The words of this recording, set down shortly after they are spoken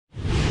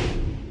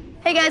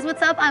Hey guys,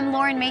 what's up? I'm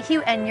Lauren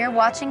Mayhew, and you're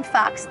watching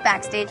Fox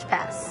Backstage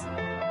Pass.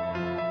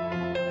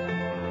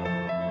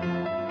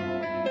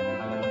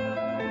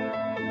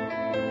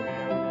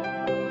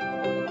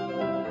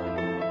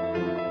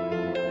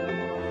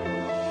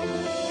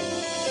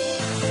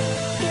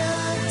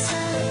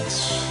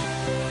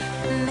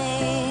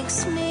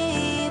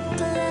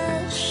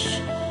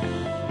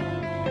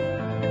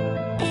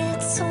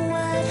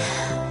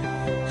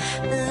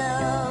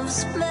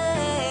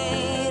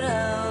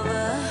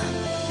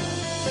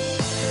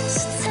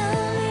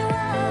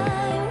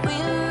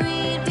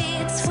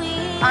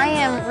 I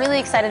am really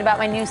excited about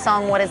my new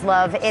song, What Is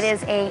Love? It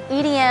is a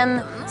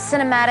EDM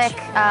cinematic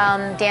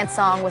dance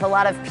song with a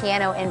lot of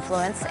piano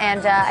influence,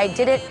 and I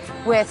did it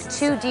with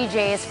two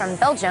DJs from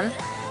Belgium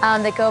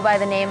that go by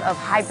the name of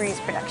High Breeze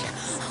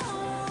Productions.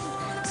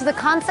 So the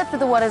concept of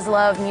the What Is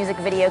Love music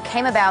video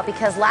came about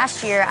because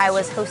last year I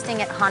was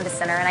hosting at Honda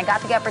Center, and I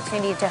got the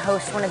opportunity to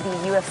host one of the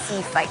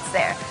UFC fights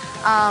there.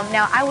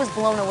 Now, I was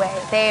blown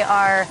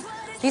away.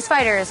 These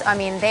fighters, I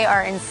mean, they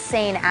are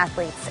insane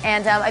athletes.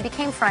 And I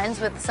became friends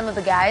with some of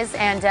the guys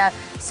and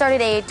started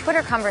a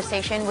Twitter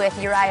conversation with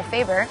Urijah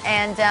Faber,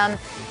 and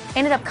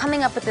ended up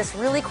coming up with this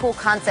really cool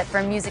concept for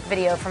a music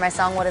video for my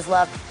song, What Is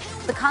Love?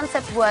 The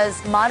concept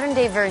was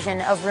modern-day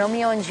version of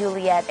Romeo and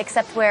Juliet,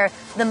 except where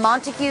the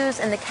Montagues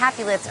and the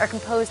Capulets are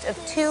composed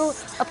of two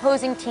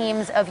opposing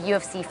teams of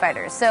UFC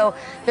fighters. So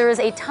there was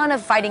a ton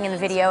of fighting in the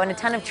video and a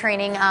ton of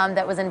training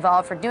that was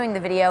involved for doing the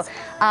video.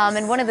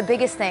 And one of the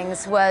biggest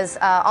things was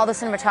all the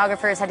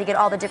cinematographers had to get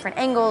all the different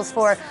angles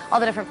for all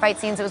the different fight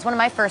scenes. It was one of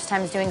my first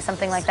times doing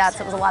something like that,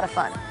 so it was a lot of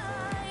fun.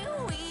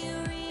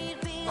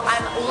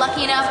 I'm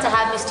lucky enough to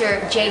have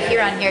Mr. Jay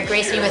Huron here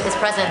grace me with his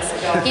presence.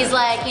 He's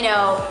like, you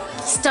know,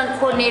 stunt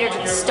coordinator to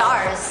the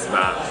stars.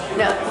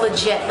 No,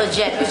 legit.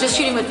 He was just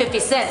shooting with 50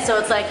 Cent, so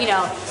it's like, you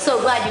know,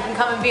 so glad you can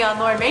come and be on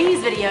Lauren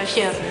Mayhew's video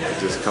shoot.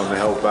 Just come to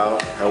help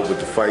out, help with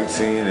the fight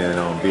scene,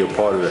 and be a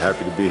part of it.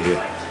 Happy to be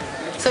here.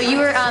 So you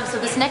were, so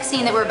this next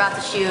scene that we're about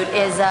to shoot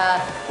is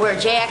where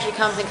Jay actually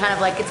comes and kind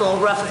of like gets a little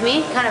rough with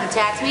me, kind of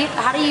attacks me.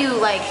 How do you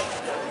like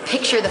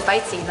picture the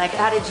fight scene? Like,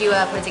 how did you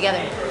put it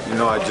together? You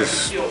know, I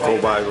just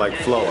go by like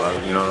flow.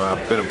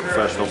 I've been a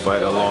professional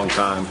fighter a long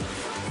time,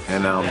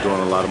 and now I'm doing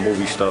a lot of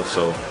movie stuff.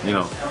 So, you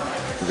know,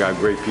 we got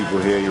great people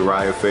here.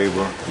 Urijah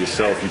Faber,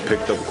 yourself, you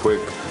picked up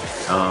quick.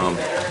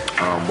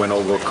 Went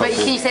over a couple. Wait,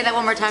 can you say that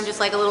one more time, just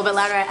like a little bit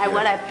louder?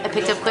 I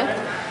picked up quick.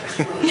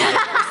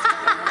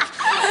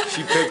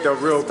 She picked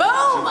up real.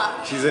 Boom!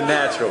 She's a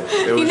natural.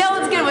 You know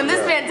it's good when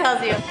this man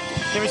tells you.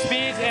 Give her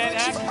speeds and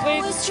action,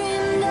 please.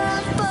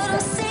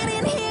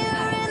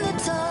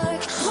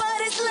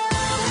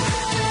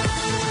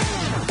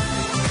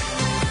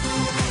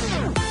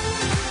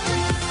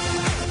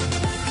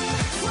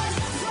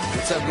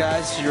 What's up,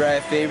 guys? It's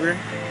Urijah Faber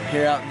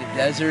here out in the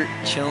desert,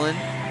 chilling.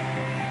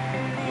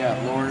 We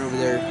got Lauren over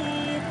there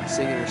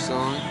singing her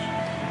song.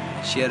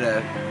 She had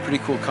a pretty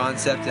cool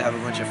concept to have a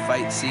bunch of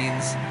fight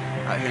scenes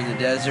out here in the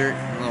desert,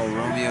 a little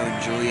Romeo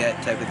and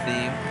Juliet type of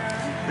theme.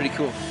 Pretty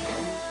cool.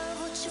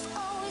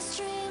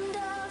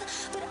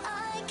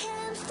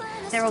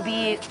 There will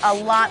be a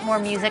lot more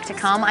music to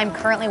come. I'm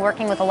currently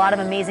working with a lot of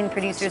amazing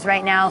producers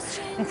right now,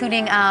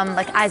 including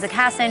like Isaac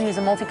Hassan, who's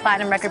a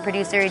multi-platinum record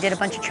producer. He did a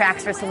bunch of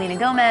tracks for Selena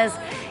Gomez.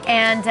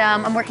 And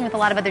I'm working with a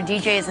lot of other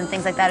DJs and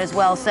things like that as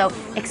well. So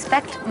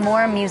expect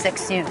more music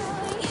soon.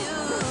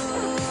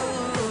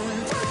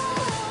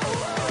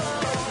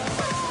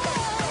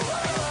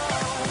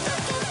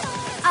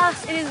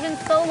 It has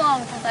been so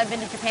long since I've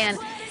been to Japan,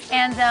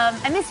 and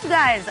I miss you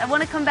guys. I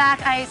want to come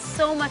back. I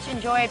so much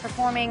enjoyed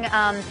performing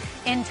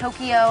in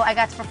Tokyo. I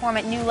got to perform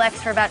at New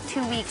Lex for about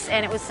 2 weeks,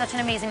 and it was such an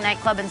amazing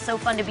nightclub and so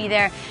fun to be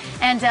there.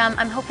 And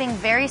I'm hoping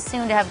very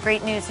soon to have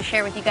great news to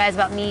share with you guys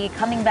about me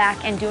coming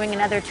back and doing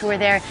another tour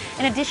there,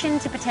 in addition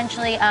to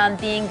potentially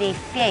being the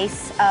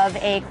face of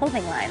a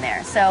clothing line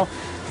there. So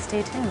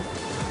stay tuned.